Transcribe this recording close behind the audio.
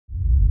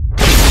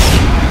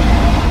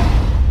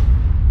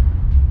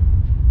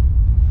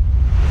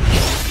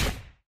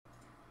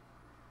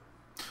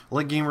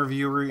Like Game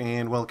Reviewer,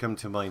 and welcome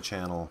to my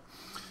channel.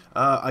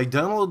 I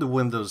downloaded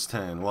Windows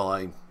 10. Well,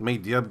 I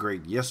made the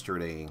upgrade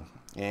yesterday,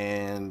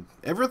 and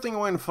everything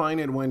went fine.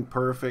 It went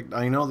perfect.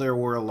 I know there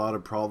were a lot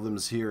of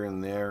problems here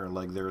and there.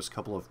 Like, there's a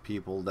couple of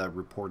people that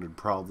reported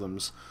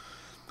problems.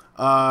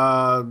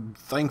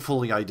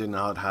 Thankfully, I did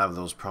not have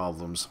those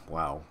problems.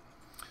 Wow.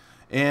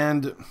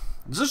 And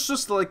this is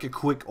just like a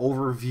quick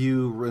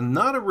overview,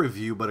 not a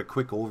review, but a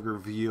quick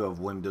overview of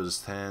Windows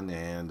 10,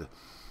 and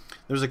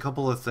there's a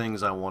couple of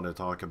things I want to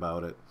talk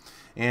about it.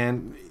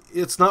 And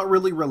it's not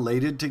really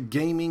related to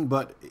gaming,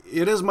 but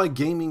it is my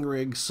gaming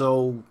rig,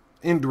 so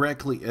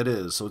indirectly it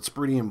is, so it's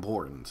pretty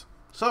important.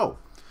 So,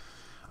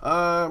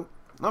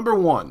 number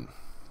one,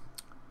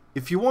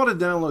 if you want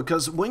to download,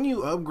 because when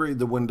you upgrade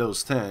the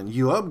Windows 10,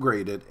 you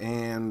upgrade it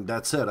and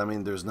that's it. I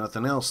mean, there's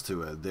nothing else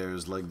to it.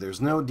 There's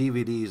no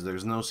DVDs,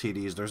 there's no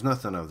CDs, there's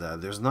nothing of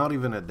that. There's not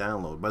even a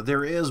download, but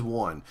there is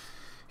one.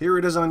 Here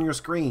it is on your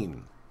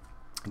screen.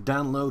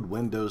 Download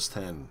Windows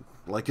 10.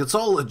 Like, it's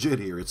all legit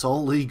here. It's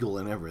all legal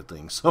and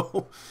everything.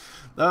 So,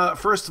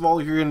 first of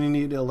all, you're going to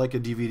need like a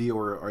DVD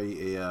or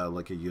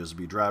like a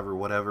USB drive or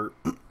whatever.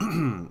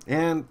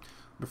 And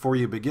before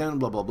you begin,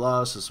 blah, blah,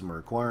 blah, system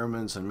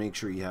requirements, and make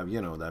sure you have,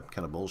 you know, that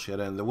kind of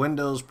bullshit. And the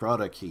Windows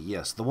product key.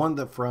 Yes, the one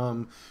that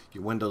from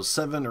your Windows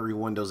 7 or your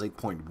Windows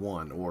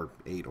 8.1 or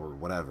 8 or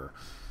whatever.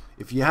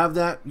 If you have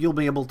that, you'll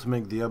be able to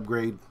make the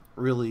upgrade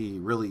really,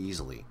 really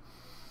easily.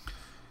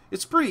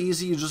 It's pretty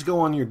easy. You just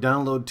go on your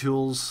download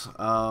tools.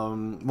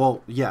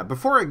 Well, yeah,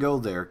 before I go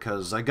there,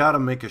 because I gotta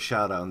make a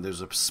shout out, and there's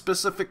a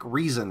specific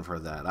reason for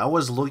that. I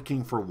was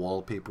looking for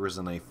wallpapers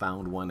and I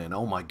found one, and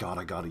oh my god,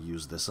 I gotta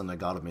use this, and I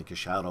gotta make a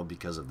shout out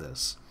because of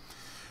this.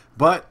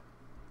 But,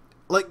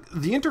 like,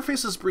 the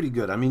interface is pretty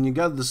good. I mean, you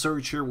got the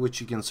search here,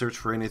 which you can search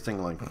for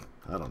anything like,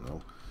 I don't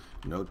know,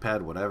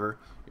 Notepad, whatever.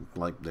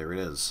 Like, there it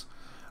is.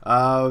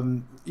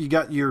 You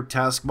got your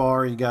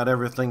taskbar, you got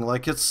everything.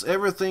 Like,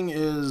 everything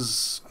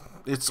is...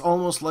 It's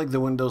almost like the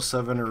Windows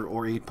 7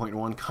 or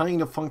 8.1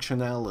 kind of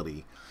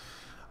functionality.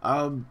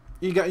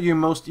 You got your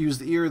most used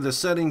here, the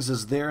settings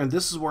is there, and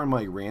this is where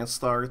my rant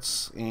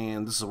starts,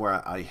 and this is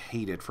where I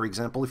hate it. For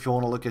example, if you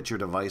want to look at your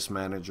device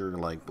manager,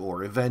 like,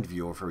 or event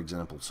viewer, for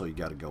example, so you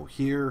got to go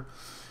here,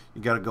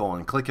 you got to go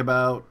on click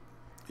about,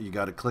 you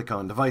got to click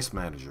on device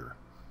manager.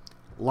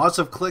 Lots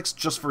of clicks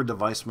just for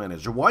device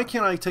manager. Why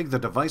can't I take the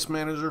device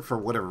manager for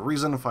whatever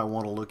reason? If I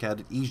want to look at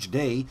it each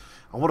day,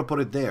 I want to put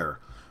it there.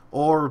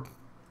 Or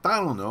I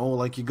don't know,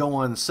 like you go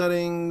on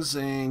settings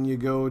and you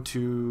go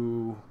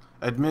to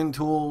admin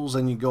tools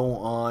and you go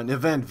on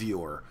event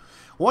viewer.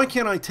 Why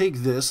can't I take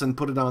this and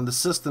put it on the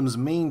system's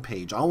main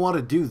page? I want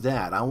to do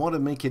that. I want to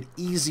make it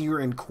easier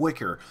and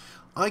quicker.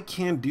 I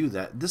can't do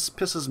that. This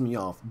pisses me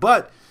off.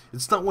 But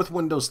it's not with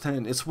Windows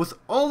 10. It's with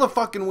all the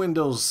fucking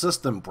Windows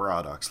system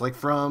products. Like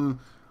from,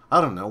 I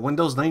don't know,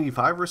 Windows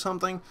 95 or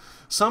something.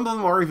 Some of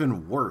them are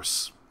even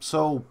worse.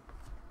 So,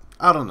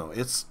 I don't know.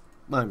 It's...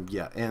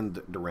 yeah,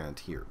 and the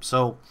rant here.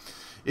 So,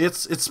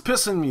 it's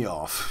pissing me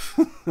off.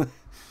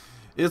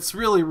 It's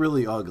really,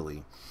 really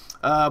ugly.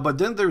 But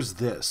then there's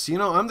this. You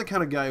know, I'm the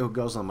kind of guy who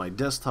goes on my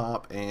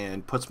desktop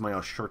and puts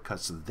my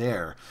shortcuts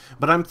there.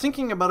 But I'm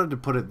thinking about it to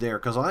put it there,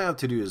 because all I have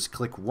to do is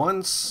click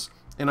once,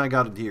 and I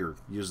got it here.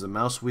 Use the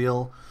mouse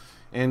wheel.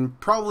 And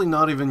probably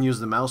not even use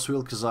the mouse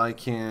wheel, because I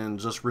can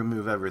just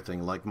remove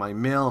everything, like my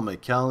mail, my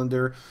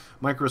calendar,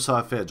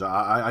 Microsoft Edge.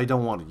 I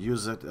don't want to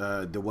use it.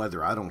 The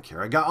weather, I don't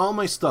care. I got all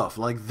my stuff.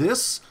 Like,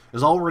 this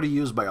is already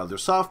used by other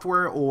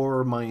software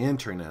or my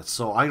internet,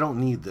 so I don't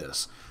need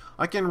this.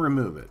 I can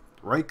remove it.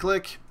 Right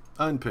click,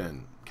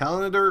 unpin.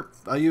 Calendar,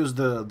 I use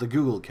the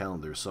Google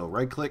Calendar, so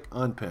right click,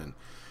 unpin.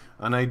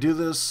 And I do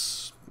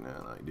this, and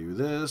I do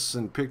this,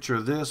 and picture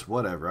this,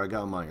 whatever. I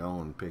got my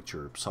own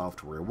picture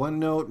software.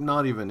 OneNote,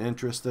 not even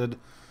interested.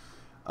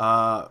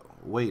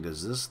 Wait,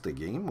 is this the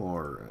game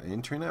or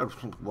internet?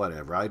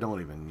 Whatever, I don't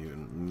even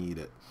need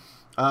it.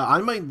 I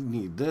might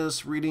need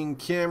this. Reading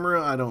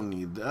camera, I don't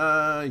need...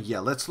 yeah,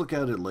 let's look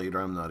at it later.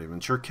 I'm not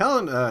even sure.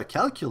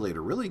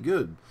 Calculator, really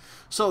good.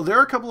 So there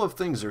are a couple of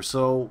things there.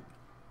 So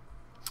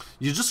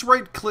you just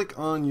right click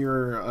on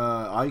your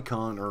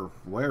icon or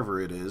wherever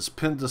it is,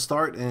 pin to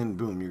start, and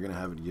boom, you're gonna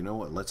have it. You know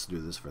what, let's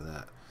do this for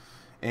that.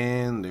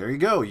 And there you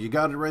go, you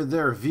got it right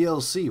there.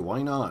 VLC,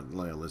 why not?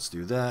 Let's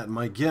do that.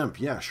 My GIMP,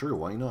 yeah, sure,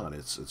 why not?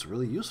 It's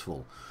really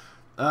useful.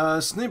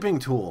 Snipping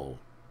tool.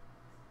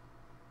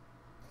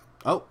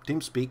 Oh,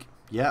 TeamSpeak,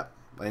 yeah,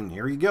 and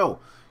here you go.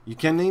 You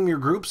can name your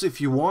groups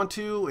if you want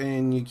to,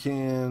 and you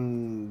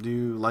can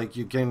do, like,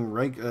 you can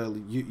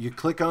you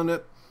click on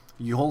it,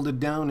 you hold it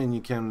down, and you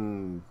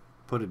can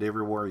put it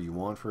everywhere you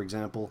want, for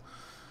example.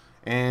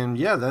 And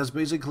yeah, that's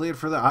basically it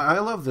for that. I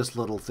love this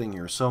little thing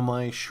here. So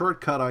my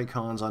shortcut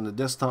icons on the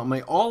desktop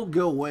might all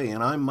go away,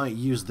 and I might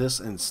use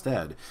this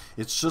instead.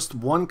 It's just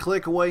one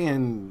click away,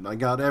 and I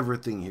got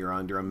everything here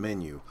under a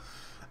menu.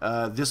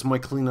 This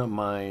might clean up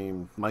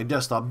my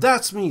desktop.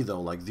 That's me,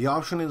 though. Like, the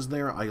option is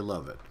there. I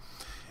love it.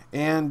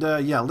 And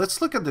yeah,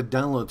 let's look at the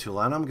download tool,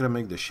 and I'm going to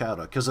make the shout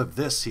out because of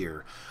this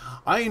here.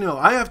 I know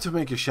I have to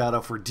make a shout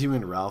out for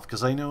Demon Ralph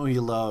because I know he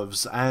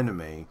loves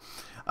anime.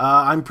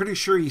 I'm pretty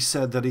sure he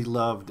said that he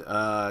loved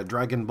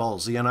Dragon Ball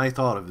Z, and I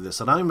thought of this.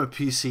 And I'm a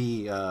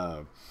PC,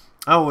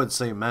 I would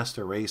say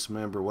Master Race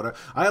member, whatever.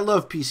 I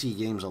love PC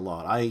games a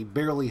lot. I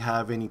barely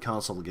have any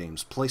console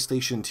games,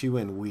 PlayStation 2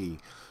 and Wii.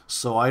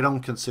 So I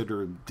don't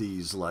consider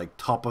these like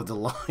top of the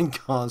line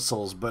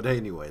consoles. But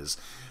anyways,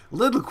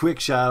 little quick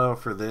shout out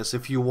for this.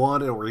 If you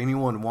want it or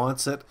anyone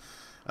wants it,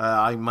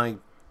 I'm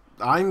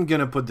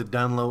gonna put the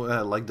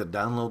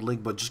download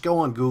link, but just go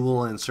on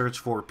Google and search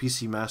for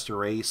PC Master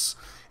Race,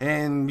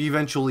 and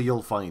eventually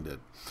you'll find it.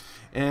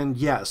 And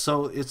yeah,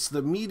 so it's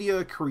the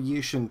Media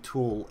Creation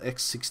Tool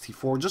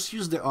X64. Just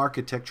use the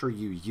architecture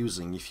you're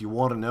using. If you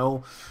want to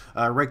know,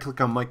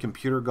 right-click on My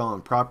Computer, go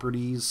on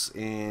Properties,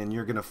 and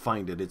you're gonna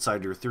find it. It's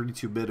either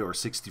 32-bit or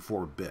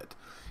 64-bit,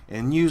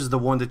 and use the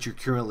one that you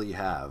currently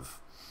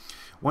have.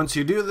 Once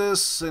you do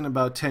this, in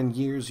about 10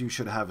 years, you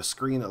should have a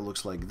screen that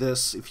looks like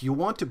this. If you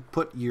want to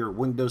put your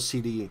Windows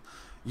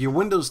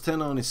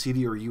 10 on a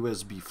CD or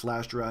USB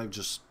flash drive,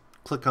 just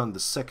click on the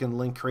second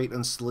link, create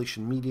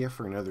installation media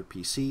for another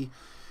PC.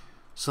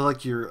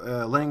 Select your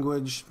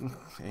language,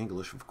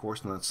 English of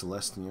course, not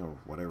Celestial or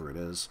whatever it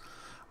is.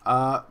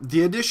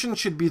 The edition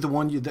should be the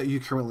one that you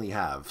currently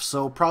have.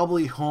 So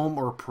probably Home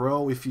or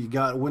Pro. If you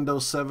got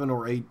Windows 7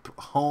 or 8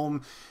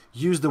 Home,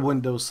 use the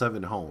Windows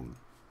 7 Home.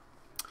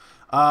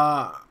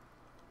 I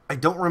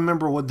don't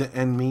remember what the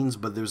N means,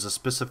 but there's a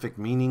specific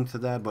meaning to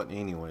that. But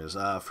anyways,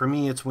 for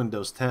me it's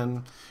Windows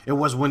 10. It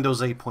was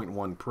Windows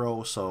 8.1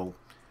 Pro, so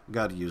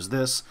got to use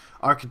this.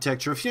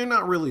 Architecture, if you're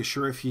not really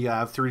sure if you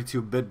have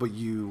 32-bit but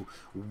you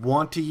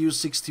want to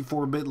use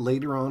 64-bit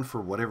later on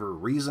for whatever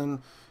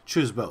reason,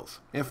 choose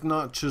both. If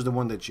not, choose the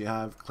one that you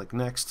have, click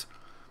next.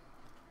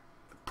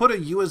 Put a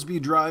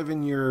USB drive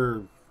in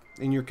your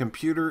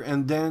computer,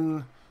 and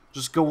then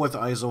just go with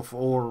ISO,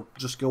 or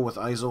just go with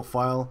ISO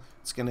file.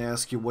 It's going to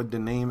ask you what the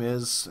name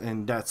is,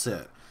 and that's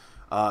it.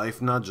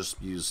 If not,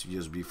 just use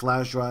USB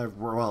flash drive.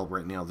 Well,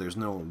 right now there's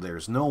no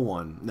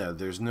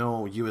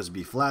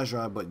USB flash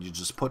drive, but you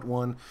just put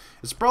one.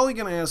 It's probably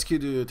going to ask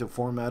you to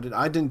format it.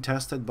 I didn't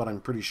test it, but I'm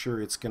pretty sure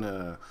it's going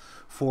to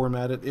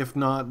format it. If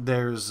not,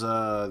 there's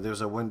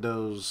a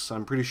Windows.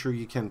 I'm pretty sure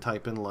you can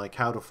type in like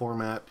how to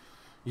format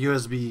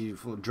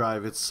USB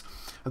drive.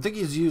 I think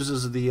it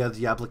uses the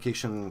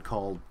application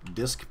called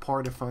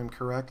DiskPart, if I'm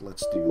correct.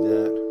 Let's do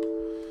that.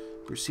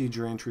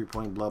 Procedure, entry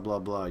point, blah blah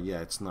blah.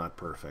 Yeah, it's not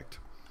perfect.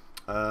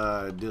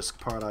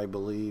 DiskPart, I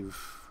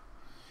believe.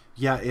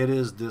 Yeah, it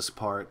is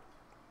DiskPart,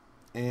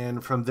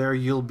 and from there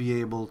you'll be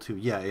able to.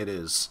 Yeah, it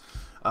is.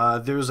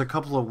 There's a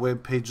couple of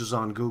web pages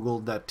on Google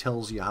that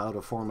tells you how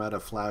to format a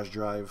flash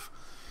drive.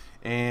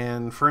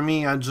 And for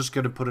me, I'm just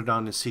going to put it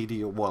on a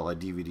CD, well, a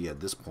DVD at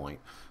this point.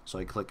 So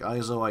I click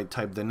ISO, I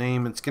type the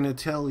name. It's going to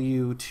tell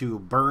you to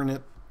burn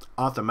it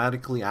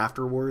automatically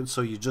afterwards,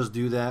 so you just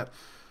do that.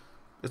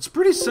 It's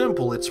pretty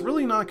simple. It's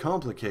really not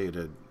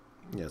complicated.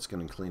 Yeah, it's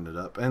going to clean it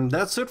up. And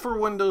that's it for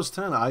Windows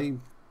 10.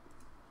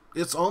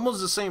 It's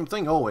almost the same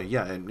thing. Oh, wait,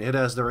 yeah, it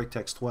has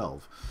DirectX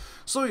 12.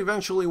 So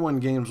eventually when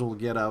games will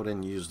get out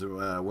and use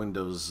the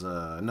Windows,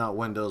 not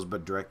Windows,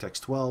 but DirectX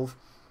 12,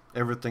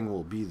 everything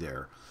will be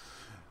there.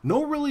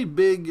 No really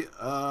big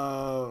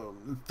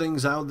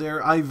things out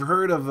there. I've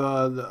heard of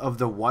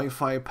the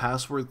Wi-Fi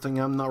password thing.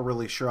 I'm not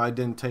really sure. I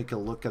didn't take a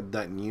look at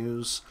that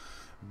news.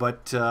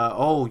 But,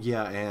 oh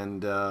yeah,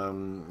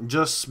 and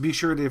just be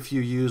sure that if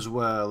you use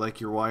like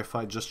your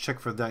Wi-Fi, just check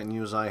for that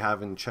news. I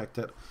haven't checked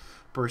it.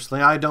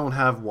 Personally, I don't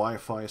have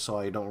Wi-Fi, so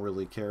I don't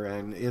really care,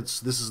 and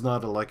this is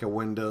not like a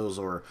Windows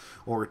or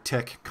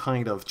tech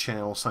kind of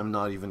channel, so I'm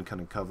not even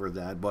going to cover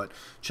that. But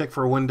check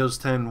for Windows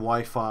 10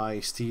 Wi-Fi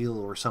Steel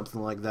or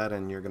something like that,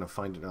 and you're going to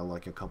find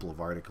like a couple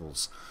of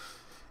articles.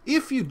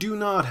 If you do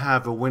not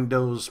have a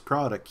Windows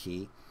product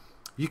key,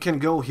 you can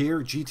go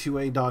here,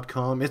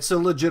 g2a.com. It's a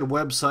legit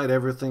website.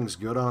 Everything's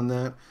good on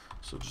that.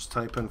 So just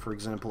type in, for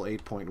example,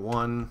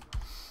 8.1.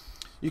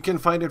 You can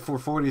find it for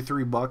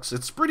 43 bucks.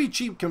 It's pretty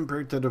cheap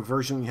compared to the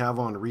version you have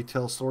on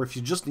retail store. If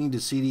you just need a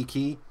CD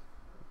key,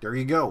 there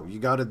you go. You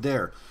got it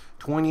there.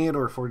 28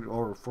 or 40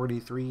 or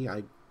 43.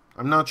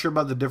 I'm not sure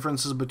about the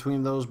differences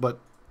between those, but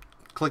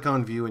click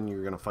on view and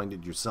you're going to find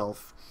it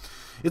yourself.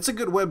 It's a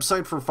good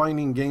website for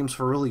finding games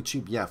for really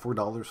cheap. Yeah,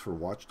 $4 for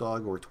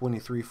Watchdog or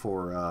 23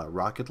 for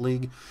Rocket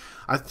League.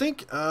 I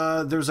think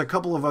there's a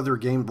couple of other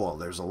games. Well,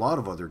 there's a lot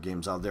of other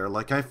games out there.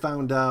 Like I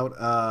found out,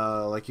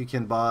 like you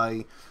can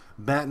buy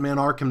Batman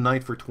Arkham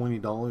Knight for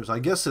 $20. I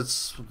guess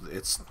it's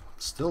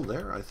still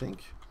there, I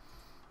think.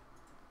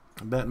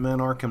 Batman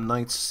Arkham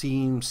Knight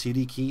Steam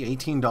CD key,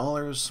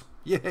 $18.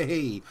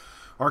 Yay!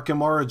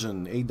 Arkham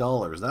Origin,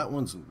 $8. That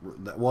one's,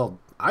 well,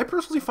 I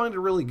personally find it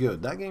really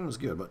good. That game is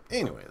good, but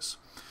anyways.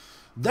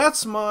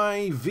 That's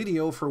my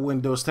video for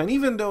Windows 10.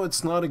 Even though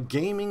it's not a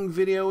gaming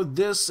video,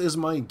 this is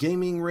my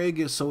gaming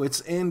rig, so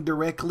it's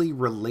indirectly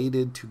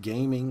related to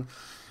gaming.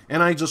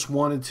 And I just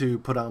wanted to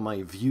put out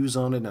my views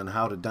on it and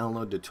how to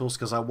download the tools,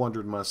 because I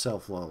wondered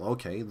myself, well,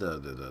 okay,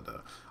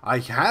 I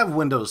have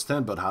Windows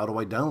 10, but how do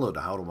I download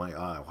it?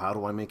 How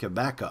do I make a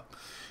backup?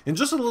 And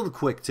just a little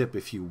quick tip,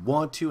 if you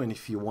want to, and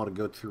if you want to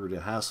go through the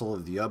hassle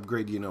of the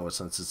upgrade, you know,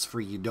 since it's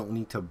free, you don't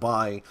need to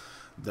buy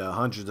the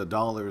hundreds of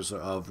dollars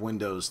of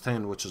Windows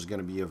 10, which is going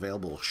to be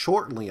available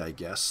shortly, I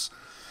guess.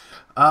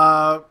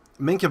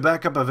 Make a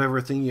backup of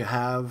everything you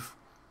have.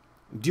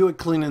 Do a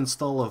clean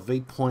install of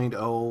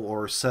 8.0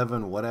 or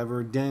 7,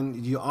 whatever.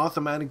 Then you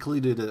automatically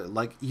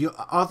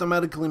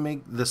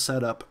make the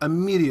setup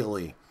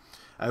immediately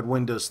at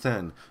Windows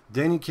 10.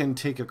 Then you can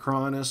take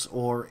Acronis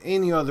or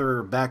any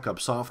other backup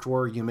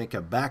software. You make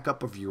a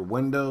backup of your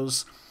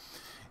Windows,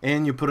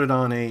 and you put it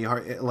on a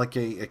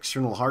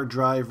external hard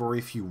drive, or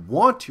if you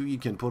want to, you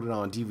can put it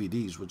on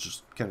DVDs, which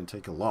is going to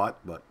take a lot,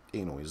 but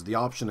anyways, the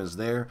option is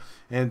there,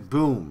 and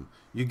boom,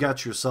 you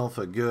got yourself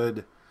a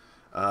good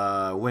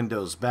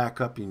Windows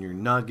backup, and you're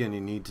not going to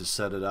need to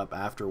set it up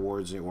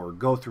afterwards or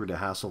go through the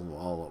hassle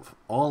of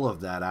all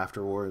of that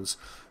afterwards.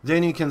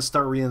 Then you can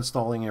start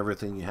reinstalling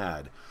everything you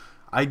had.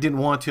 I didn't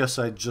want to,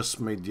 so I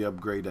just made the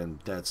upgrade, and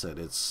that's it.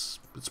 It's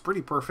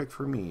pretty perfect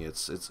for me.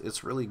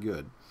 It's really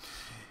good.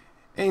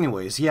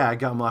 Anyways, yeah, I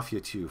got Mafia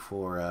 2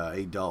 for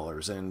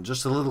 $8. And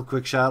just a little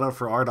quick shout out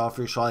for Art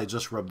Official. I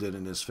just rubbed it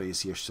in his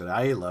face yesterday.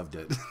 I loved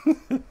it.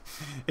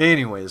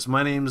 Anyways,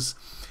 my name's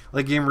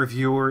Like Game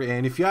Reviewer,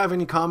 and if you have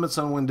any comments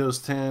on Windows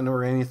 10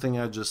 or anything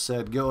I just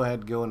said, go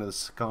ahead, go into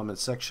the comment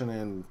section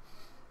and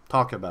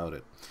talk about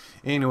it.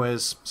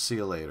 Anyways, see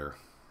you later.